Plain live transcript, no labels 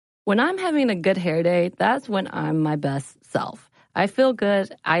When I'm having a good hair day, that's when I'm my best self. I feel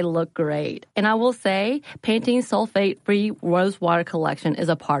good, I look great. And I will say, Pantene Sulfate-Free Rose Water Collection is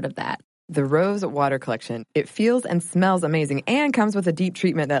a part of that. The Rose Water Collection. It feels and smells amazing and comes with a deep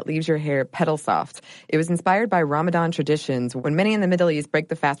treatment that leaves your hair petal soft. It was inspired by Ramadan traditions when many in the Middle East break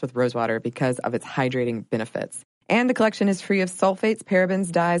the fast with rose water because of its hydrating benefits. And the collection is free of sulfates,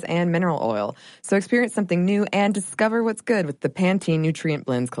 parabens, dyes, and mineral oil. So experience something new and discover what's good with the Pantene Nutrient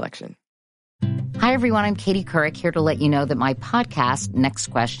Blends collection. Hi, everyone. I'm Katie Couric, here to let you know that my podcast, Next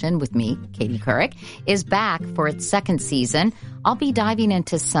Question with me, Katie Couric, is back for its second season. I'll be diving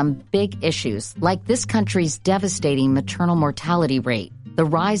into some big issues like this country's devastating maternal mortality rate, the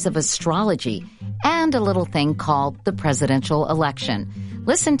rise of astrology, and a little thing called the presidential election.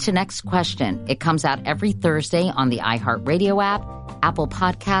 Listen to Next Question. It comes out every Thursday on the iHeartRadio app, Apple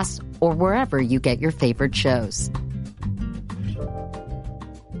Podcasts, or wherever you get your favorite shows.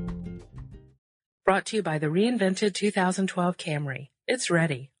 Brought to you by the reinvented 2012 Camry. It's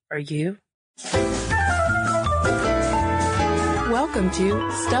ready. Are you? Welcome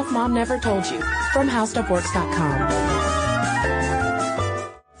to Stuff Mom Never Told You from HowStuffWorks.com.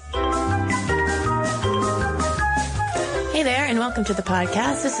 Hey there, and welcome to the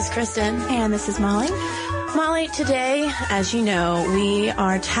podcast. This is Kristen. And this is Molly. Molly, today, as you know, we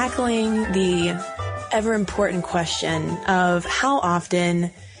are tackling the ever important question of how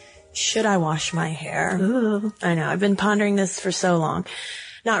often should I wash my hair? Ooh. I know, I've been pondering this for so long.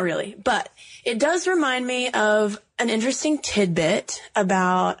 Not really, but it does remind me of an interesting tidbit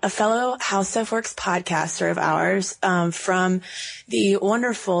about a fellow How Stuff Works podcaster of ours, from the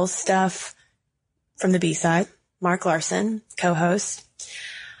wonderful Stuff from the B-side, Mark Larson, co-host.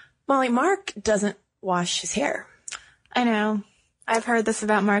 Molly, Mark doesn't wash his hair. I know. I've heard this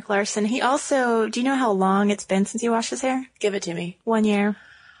about Mark Larson. He also, do you know how long it's been since he washed his hair? Give it to me. 1 year.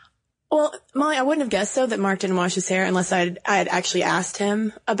 Well, Molly, I wouldn't have guessed, though, that Mark didn't wash his hair unless I had actually asked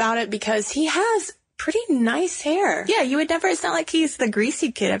him about it, because he has pretty nice hair. Yeah, you would never, it's not like he's the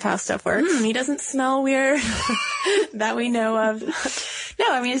greasy kid of How Stuff Works. He doesn't smell weird that we know of.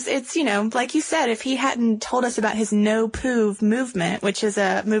 No, I mean, it's, you know, like you said, if he hadn't told us about his no poo movement, which is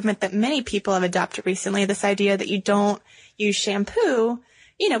a movement that many people have adopted recently, this idea that you don't use shampoo,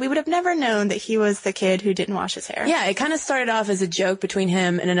 you know, we would have never known that he was the kid who didn't wash his hair. Yeah, it kind of started off as a joke between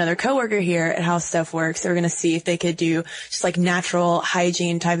him and another coworker here at How Stuff Works. They were going to see if they could do just like natural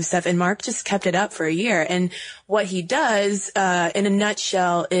hygiene type of stuff. And Mark just kept it up for a year. And what he does, in a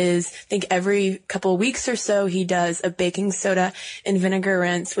nutshell, is I think every couple of weeks or so, he does a baking soda and vinegar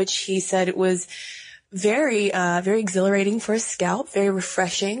rinse, which he said it was very exhilarating for his scalp, very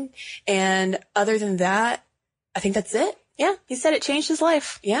refreshing. And other than that, I think that's it. Yeah, he said it changed his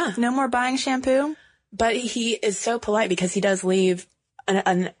life. Yeah. No more buying shampoo. But he is so polite because he does leave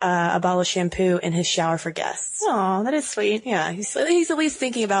a bottle of shampoo in his shower for guests. Oh, that is sweet. Yeah, he's at least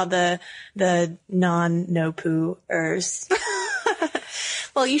thinking about the non-no-poo-ers.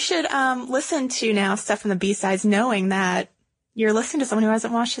 Well, you should listen to now Stuff from the B-sides knowing that you're listening to someone who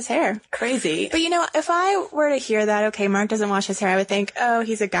hasn't washed his hair. Crazy. But, you know, if I were to hear that, okay, Mark doesn't wash his hair, I would think, oh,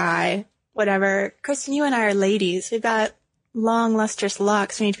 he's a guy, whatever. Kristen, you and I are ladies. We've got long, lustrous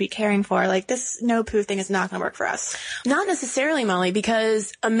locks we need to be caring for. Like, this no-poo thing is not going to work for us. Not necessarily, Molly,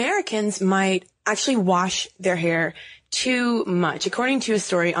 because Americans might actually wash their hair too much. According to a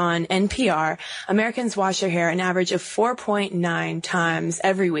story on NPR, Americans wash their hair an average of 4.9 times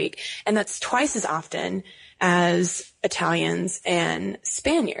every week, and that's twice as often as Italians and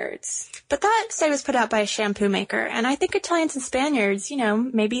Spaniards. But that study was put out by a shampoo maker, and I think Italians and Spaniards, you know,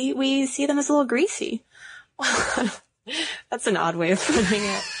 maybe we see them as a little greasy. Well, that's an odd way of putting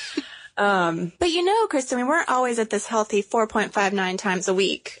it. But you know, Kristen, we weren't always at this healthy 4.59 times a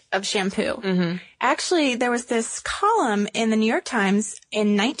week of shampoo. Mm-hmm. Actually, there was this column in the New York Times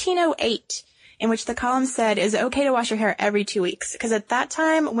in 1908 in which the column said it's okay to wash your hair every 2 weeks. Because at that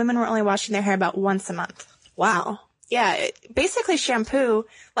time, women were only washing their hair about once a month. Wow. Yeah, basically shampoo,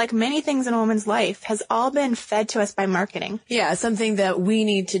 like many things in a woman's life, has all been fed to us by marketing. Yeah, something that we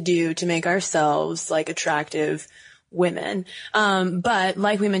need to do to make ourselves, like, attractive women. But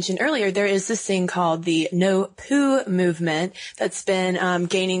like we mentioned earlier, there is this thing called the no poo movement that's been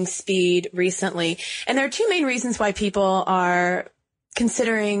gaining speed recently. And there are two main reasons why people are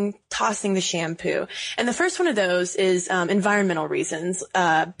considering tossing the shampoo. And the first one of those is environmental reasons,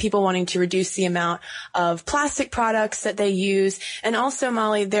 people wanting to reduce the amount of plastic products that they use. And also,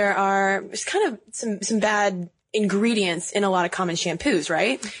 Molly, there are kind of some bad ingredients in a lot of common shampoos,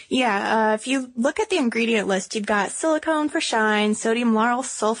 right? Yeah, if you look at the ingredient list, you've got silicone for shine, sodium lauryl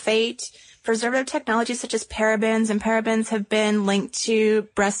sulfate, preservative technologies such as parabens, and parabens have been linked to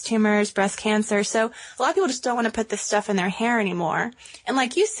breast tumors, breast cancer. So a lot of people just don't want to put this stuff in their hair anymore. And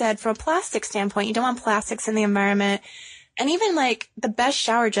like you said, from a plastic standpoint, you don't want plastics in the environment. And even like the best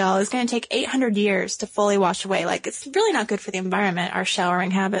shower gel is going to take 800 years to fully wash away. Like it's really not good for the environment, our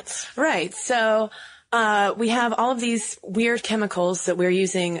showering habits. Right. So we have all of these weird chemicals that we're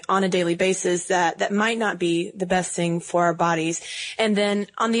using on a daily basis that might not be the best thing for our bodies. And then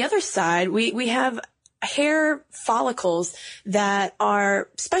on the other side, we have hair follicles that are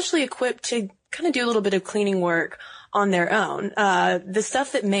specially equipped to kind of do a little bit of cleaning work on their own. The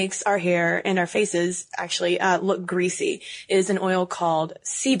stuff that makes our hair and our faces actually look greasy is an oil called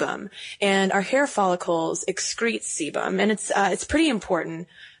sebum, and our hair follicles excrete sebum, and it's pretty important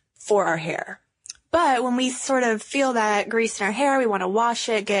for our hair. But when we sort of feel that grease in our hair, we want to wash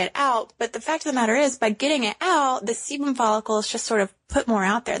it, get it out. But the fact of the matter is, by getting it out, the sebum follicles just sort of put more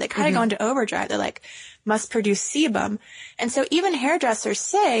out there. They kind of go into overdrive. They're like, must produce sebum. And so even hairdressers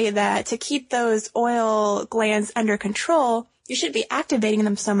say that to keep those oil glands under control, you shouldn't be activating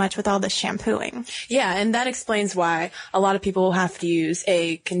them so much with all this shampooing. Yeah, and that explains why a lot of people will have to use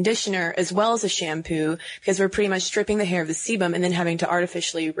a conditioner as well as a shampoo, because we're pretty much stripping the hair of the sebum and then having to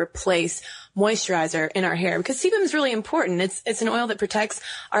artificially replace moisturizer in our hair, because sebum is really important. It's an oil that protects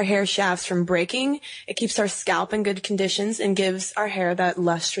our hair shafts from breaking. It keeps our scalp in good conditions and gives our hair that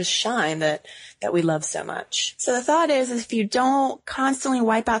lustrous shine that we love so much. So the thought is if you don't constantly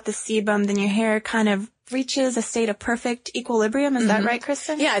wipe out the sebum, then your hair kind of reaches a state of perfect equilibrium. Is that right,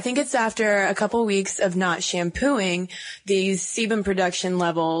 Kristen? Yeah, I think it's after a couple weeks of not shampooing, these sebum production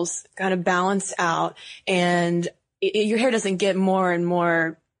levels kind of balance out, and your hair doesn't get more and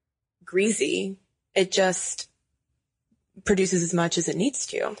more greasy. It just produces as much as it needs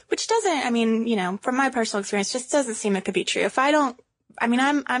to. Which doesn't, I mean, you know, from my personal experience, just doesn't seem it could be true. I'm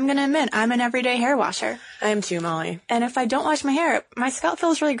going to admit, I'm an everyday hair washer. I am too, Molly. And if I don't wash my hair, my scalp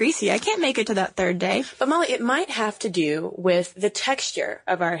feels really greasy. I can't make it to that third day. But Molly, it might have to do with the texture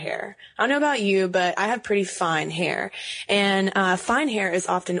of our hair. I don't know about you, but I have pretty fine hair. And fine hair is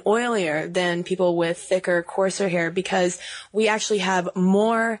often oilier than people with thicker, coarser hair because we actually have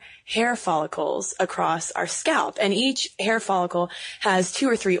more hair follicles across our scalp. And each hair follicle has 2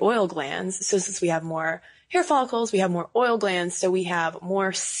 or 3 oil glands. So since we have more hair follicles, we have more oil glands, so we have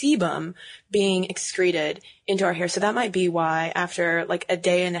more sebum being excreted into our hair. So that might be why after like a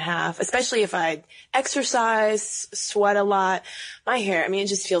day and a half, especially if I exercise, sweat a lot, my hair, I mean, it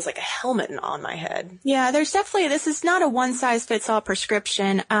just feels like a helmet on my head. Yeah, this is not a one-size-fits-all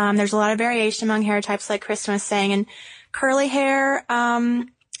prescription. There's a lot of variation among hair types, like Kristen was saying, and curly hair,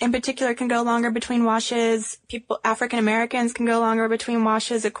 in particular, can go longer between washes. African Americans can go longer between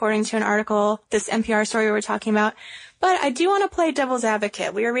washes, according to an article, this NPR story we were talking about. But I do want to play devil's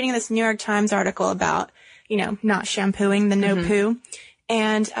advocate. We were reading this New York Times article about, you know, not shampooing, the no poo.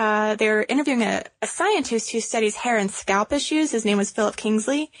 And they were interviewing a scientist who studies hair and scalp issues. His name was Philip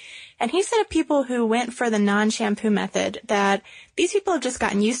Kingsley. And he said of people who went for the non-shampoo method that these people have just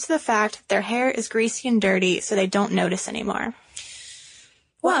gotten used to the fact that their hair is greasy and dirty, so they don't notice anymore.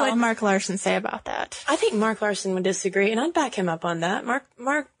 What would Mark Larson say about that? I think Mark Larson would disagree, and I'd back him up on that.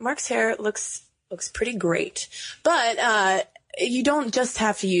 Mark's hair looks pretty great. But you don't just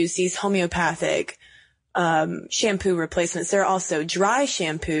have to use these homeopathic shampoo replacements. There are also dry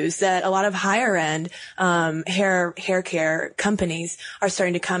shampoos that a lot of higher end hair care companies are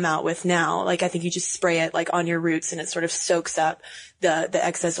starting to come out with now. Like I think you just spray it like on your roots and it sort of soaks up the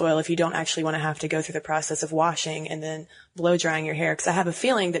excess oil if you don't actually want to have to go through the process of washing and then blow drying your hair. Because I have a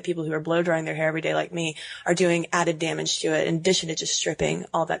feeling that people who are blow drying their hair every day like me are doing added damage to it in addition to just stripping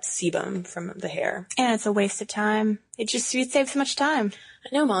all that sebum from the hair. And it's a waste of time. You'd save so much time.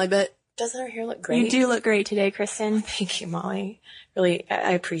 I know, Molly, but doesn't our hair look great? You do look great today, Kristen. Thank you, Molly. Really,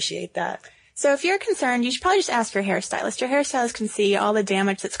 I appreciate that. So if you're concerned, you should probably just ask your hairstylist. Your hairstylist can see all the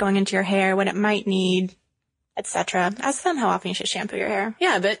damage that's going into your hair, what it might need, etc. Ask them how often you should shampoo your hair.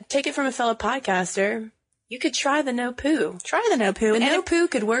 Yeah, but take it from a fellow podcaster. You could try the no poo. Try the no poo. The no poo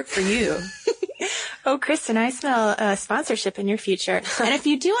could work for you. Oh, Kristen, I smell a sponsorship in your future. And if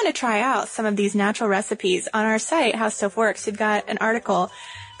you do want to try out some of these natural recipes, on our site, How Stuff Works, we've got an article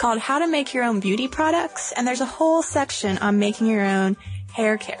called How to Make Your Own Beauty Products, and there's a whole section on making your own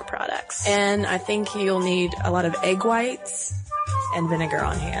hair care products. And I think you'll need a lot of egg whites and vinegar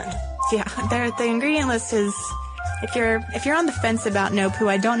on hand. Yeah, the ingredient list is, if you're on the fence about no poo,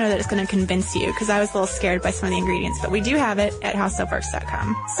 I don't know that it's going to convince you, because I was a little scared by some of the ingredients, but we do have it at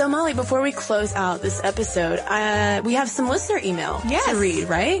howstuffworks.com. So Molly, before we close out this episode, we have some listener email to read,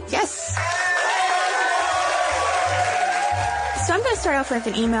 right? Yes. So I'm going to start off with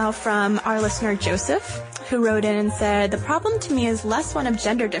an email from our listener, Joseph, who wrote in and said, "The problem to me is less one of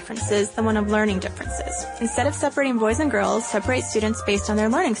gender differences than one of learning differences. Instead of separating boys and girls, separate students based on their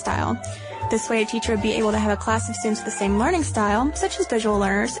learning style. This way, a teacher would be able to have a class of students with the same learning style, such as visual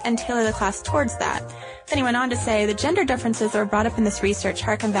learners, and tailor the class towards that." Then he went on to say, "The gender differences that were brought up in this research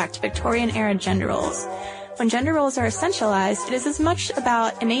harken back to Victorian-era gender roles. When gender roles are essentialized, it is as much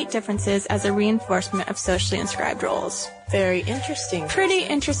about innate differences as a reinforcement of socially inscribed roles." Very interesting. Pretty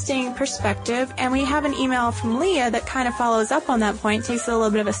interesting perspective. And we have an email from Leah that kind of follows up on that point, takes it a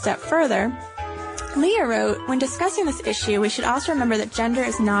little bit of a step further. Leah wrote, "When discussing this issue, we should also remember that gender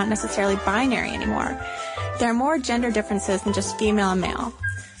is not necessarily binary anymore. There are more gender differences than just female and male.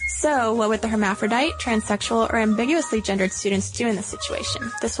 So, what would the hermaphrodite, transsexual, or ambiguously gendered students do in this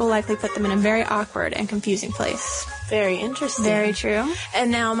situation? This will likely put them in a very awkward and confusing place." Very interesting. Very true.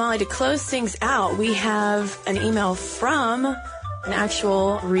 And now, Molly, to close things out, we have an email from an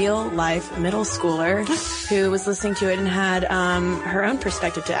actual real-life middle schooler who was listening to it and had her own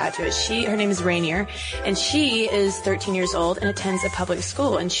perspective to add to it. Her name is Rainier, and she is 13 years old and attends a public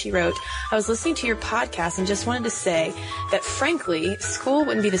school. And she wrote, "I was listening to your podcast and just wanted to say that, frankly, school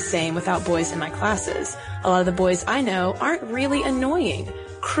wouldn't be the same without boys in my classes. A lot of the boys I know aren't really annoying.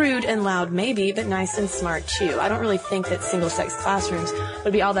 Crude and loud maybe, but nice and smart too. I don't really think that single-sex classrooms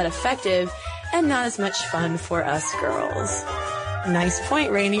would be all that effective and not as much fun for us girls." Nice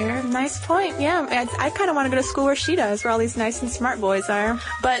point, Rainier. Nice point. Yeah, I kind of want to go to school where she does, where all these nice and smart boys are.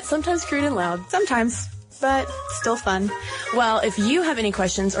 But sometimes crude and loud. Sometimes, but still fun. Well, if you have any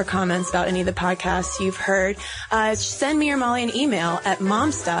questions or comments about any of the podcasts you've heard, send me or Molly an email at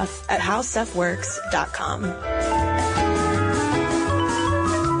momstuff@howstuffworks.com.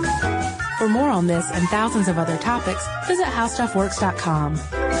 For more on this and thousands of other topics, visit howstuffworks.com.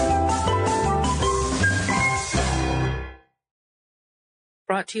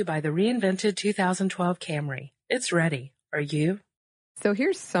 Brought to you by the reinvented 2012 Camry. It's ready. Are you? So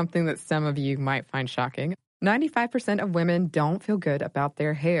here's something that some of you might find shocking. 95% of women don't feel good about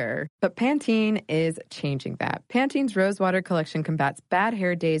their hair. But Pantene is changing that. Pantene's Rosewater collection combats bad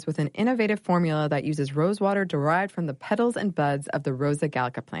hair days with an innovative formula that uses rosewater derived from the petals and buds of the Rosa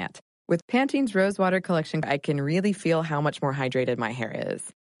gallica plant. With Pantene's Rosewater collection, I can really feel how much more hydrated my hair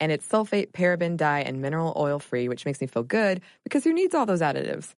is. And it's sulfate, paraben, dye, and mineral oil free, which makes me feel good because who needs all those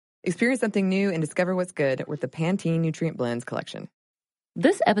additives? Experience something new and discover what's good with the Pantene Nutrient Blends collection.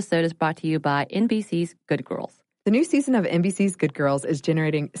 This episode is brought to you by NBC's Good Girls. The new season of NBC's Good Girls is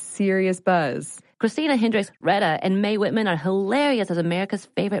generating serious buzz. Christina Hendricks, Retta, and Mae Whitman are hilarious as America's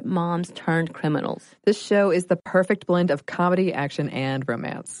favorite moms turned criminals. This show is the perfect blend of comedy, action, and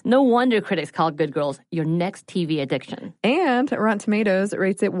romance. No wonder critics call Good Girls your next TV addiction. And Rotten Tomatoes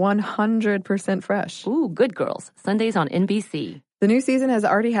rates it 100% fresh. Ooh, Good Girls, Sundays on NBC. The new season has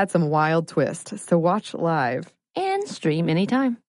already had some wild twists, so watch live. And stream anytime.